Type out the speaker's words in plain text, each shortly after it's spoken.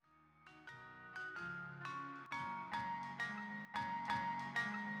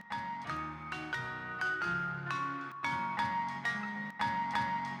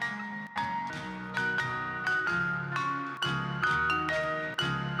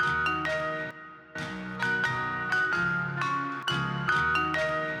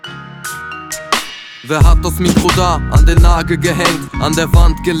Wer hat das Mikro da an den Nagel gehängt, an der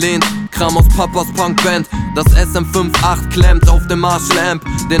Wand gelehnt? Kram aus Papas Punkband, das SM58 klemmt auf dem Marshall-Amp.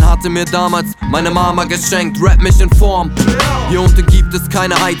 Den hatte mir damals meine Mama geschenkt, Rap mich in Form. Hier unten gibt es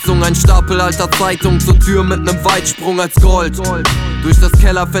keine Heizung, ein Stapel alter Zeitung zur Tür mit nem Weitsprung als Gold. Durch das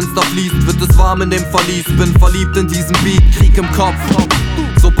Kellerfenster fließt, wird es warm in dem Verlies. Bin verliebt in diesen Beat, Krieg im Kopf.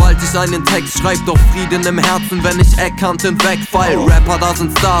 Sobald ich einen Text schreib, doch Frieden im Herzen, wenn ich Eckkanten wegfall. Rapper, da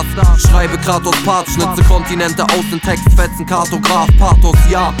sind Stars, schreibe grad aus Parts, schnitze Kontinente aus den Textfetzen, Kartograph, Pathos,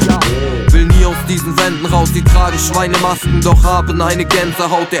 ja. Will nie aus diesen Wänden raus, die tragen Schweinemasken, doch haben eine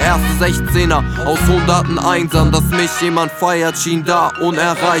Gänsehaut. Der erste 16er aus hunderten Einsern, dass mich jemand feiert, schien da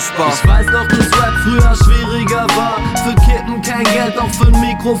unerreichbar. Ich weiß noch, dass Rap früher schwieriger war, für Kippen kein Geld, auch für ein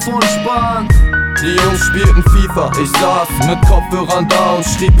Mikrofon sparen. Die Jungs spielten FIFA, ich saß mit Kopfhörern da und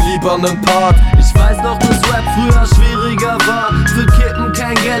schrieb lieber nen Part. Ich weiß noch, dass Rap früher schwieriger war, für Kippen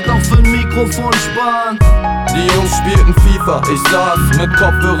kein Geld, auch für ein Mikrofon sparen. Die Jungs spielten FIFA, ich saß mit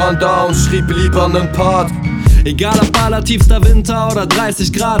Kopfhörern da und schrieb lieber nen Part. Egal ob allertiefster Winter oder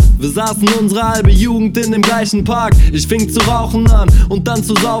 30 Grad, wir saßen unsere halbe Jugend in dem gleichen Park. Ich fing zu rauchen an und dann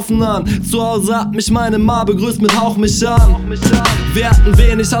zu saufen an. Zu Hause hat mich meine Ma begrüßt mit Hauch mich an. Wir hatten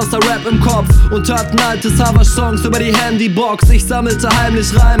wenig außer Rap im Kopf und hörten alte Savage-Songs über die Handybox. Ich sammelte heimlich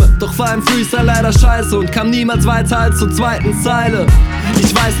Reime, doch war im Freestyle leider scheiße und kam niemals weiter als zur zweiten Zeile.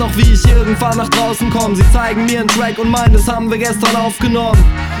 Ich weiß noch, wie ich irgendwann nach draußen komm. Sie zeigen mir einen Track und meinen, das haben wir gestern aufgenommen.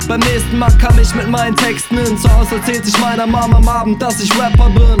 Beim nächsten Mal kam ich mit meinen Texten hin. Zu Hause erzählte ich meiner Mama am Abend, dass ich Rapper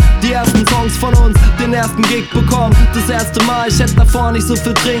bin. Die ersten Songs von uns, den ersten Gig bekommen. Das erste Mal, ich hätte davor nicht so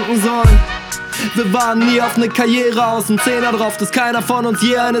viel trinken sollen. Wir waren nie auf ne Karriere aus, ein Zehner drauf, dass keiner von uns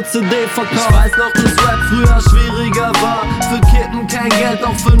je eine CD verkauft. Ich weiß noch, dass Rap früher schwieriger war, für Kippen kein Geld,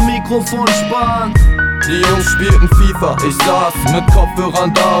 auch für ein Mikrofon sparen. Die Jungs spielten FIFA, ich saß mit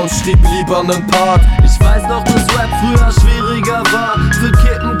Kopfhörern da und schrieb lieber nen Part. Ich weiß noch, dass Rap früher schwieriger war, für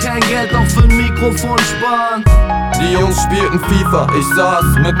Kippen kein Geld, auch für ein Mikrofon sparen. Die Jungs spielten FIFA, ich saß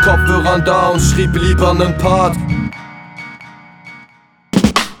mit Kopfhörern da und schrieb lieber nen Part.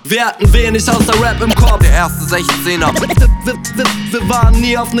 Wir hatten wenig außer Rap im Kopf. Der erste 16er. Wir waren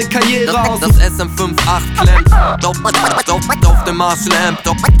nie auf ne Karriere aus. Das SM58 klemmt auf dem Marshall-Amp,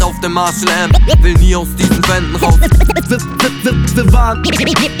 auf dem Marshall-Amp. Will nie aus diesen Wänden raus. Wir waren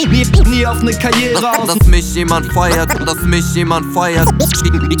nie auf ne Karriere aus. Dass mich jemand feiert,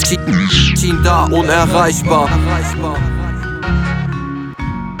 schien da unerreichbar.